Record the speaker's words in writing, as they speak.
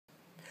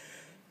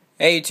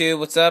Hey YouTube,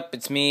 what's up?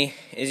 It's me,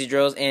 Izzy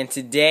Drills, and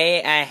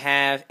today I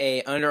have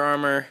a Under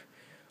Armour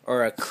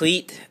or a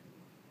cleat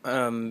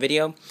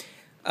video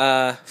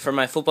for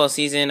my football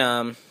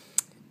season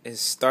is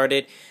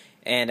started,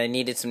 and I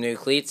needed some new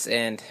cleats,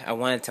 and I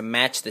wanted to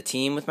match the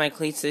team with my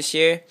cleats this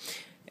year.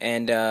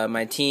 And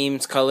my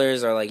team's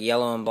colors are like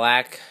yellow and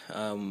black.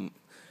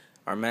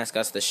 Our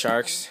mascot's the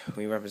Sharks.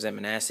 We represent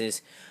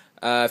Manassas.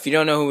 If you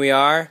don't know who we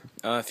are,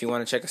 if you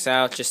want to check us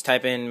out, just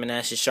type in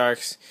Manassas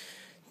Sharks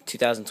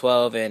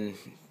 2012, and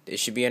it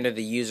should be under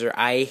the user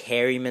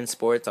iHarryman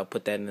Sports. I'll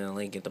put that in the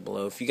link at the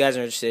below if you guys are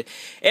interested.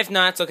 If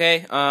not, it's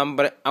okay.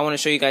 But I want to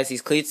show you guys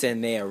these cleats,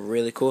 and they are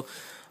really cool.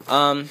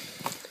 Here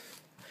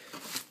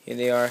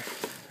they are.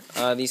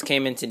 These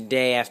came in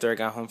today after I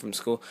got home from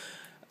school.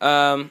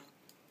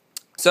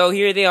 So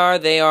here they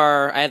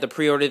are. I had to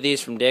pre-order these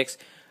from Dick's.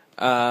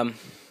 They're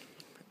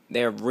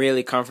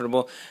really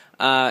comfortable.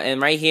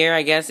 And right here,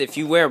 I guess, if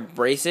you wear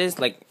braces,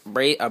 like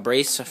a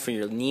brace for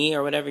your knee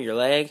or whatever, your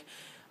leg,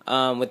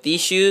 with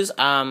these shoes,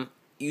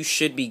 you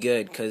should be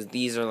good, because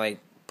these are like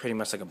pretty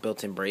much like a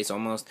built-in brace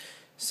almost.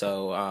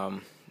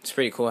 So it's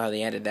pretty cool how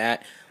they added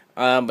that.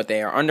 But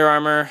they are Under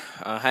Armour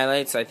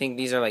highlights. I think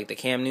these are like the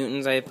Cam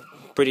Newtons. I'm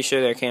pretty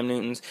sure they're Cam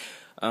Newtons.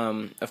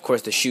 Of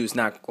course, the shoe's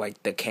not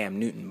like the Cam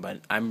Newton,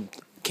 but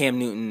Cam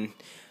Newton.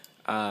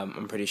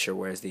 I'm pretty sure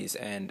wears these,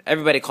 and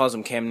everybody calls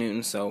them Cam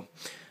Newton. So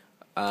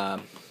I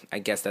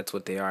guess that's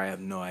what they are. I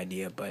have no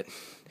idea, but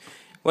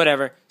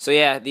whatever. So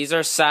yeah, these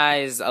are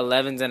size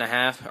 11s and a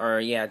half, or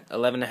yeah,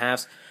 11 and a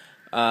halves.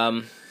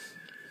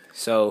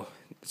 So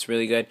it's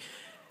really good.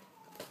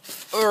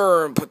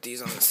 Put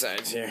these on the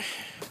sides here.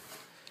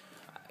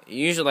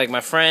 Usually, like my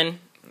friend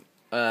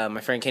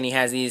Kenny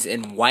has these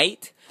in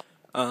white.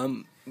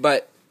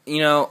 But you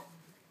know,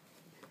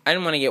 I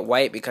didn't want to get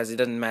white because it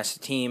doesn't match the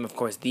team. Of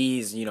course,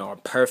 these are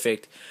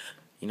perfect.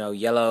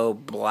 Yellow,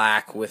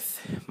 black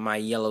with my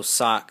yellow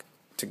sock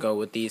to go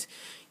with these.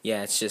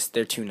 Yeah, it's just,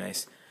 they're too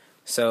nice.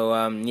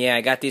 So yeah,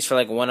 I got these for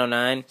like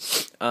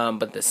 $109.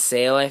 But the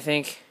sale, I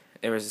think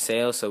there was a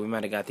sale, so we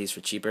might have got these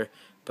for cheaper.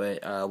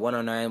 But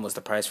 $109 was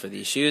the price for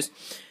these shoes.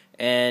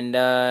 And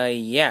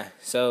yeah,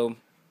 so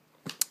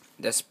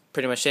that's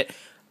pretty much it.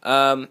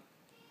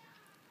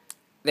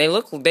 They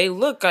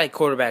look like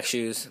quarterback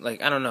shoes.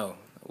 Like, I don't know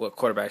what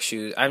quarterback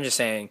shoes. I'm just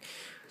saying,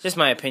 just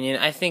my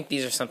opinion. I think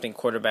these are something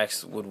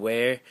quarterbacks would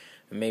wear.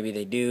 Maybe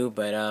they do,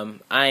 but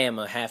I am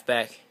a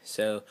halfback,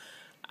 so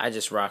I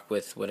just rock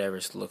with whatever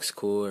looks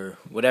cool or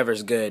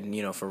whatever's good,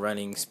 for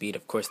running speed.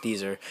 Of course,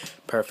 these are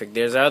perfect.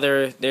 There's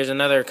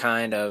another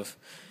kind of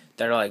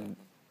that are like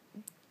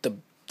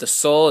the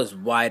sole is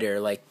wider,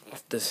 like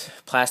this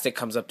plastic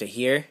comes up to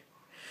here,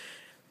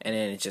 and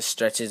then it just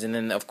stretches, and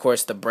then of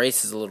course the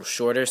brace is a little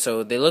shorter,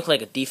 so they look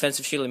like a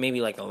defensive shoe,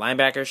 maybe like a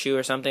linebacker shoe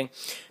or something.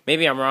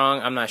 Maybe I'm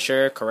wrong. I'm not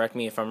sure. Correct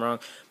me if I'm wrong.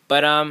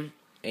 But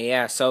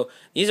yeah, so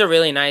these are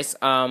really nice.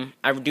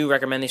 I do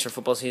recommend these for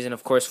football season.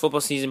 Of course,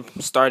 football season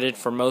started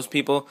for most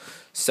people,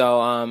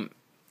 so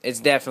it's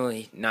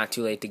definitely not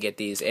too late to get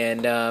these.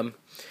 And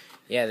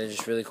yeah, they're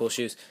just really cool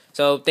shoes.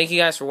 So thank you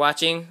guys for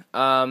watching.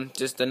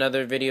 Just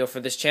another video for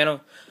this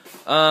channel.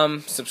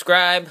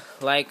 Subscribe,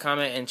 like,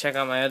 comment, and check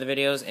out my other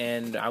videos,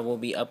 and I will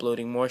be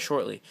uploading more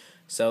shortly.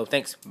 So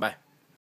thanks. Bye.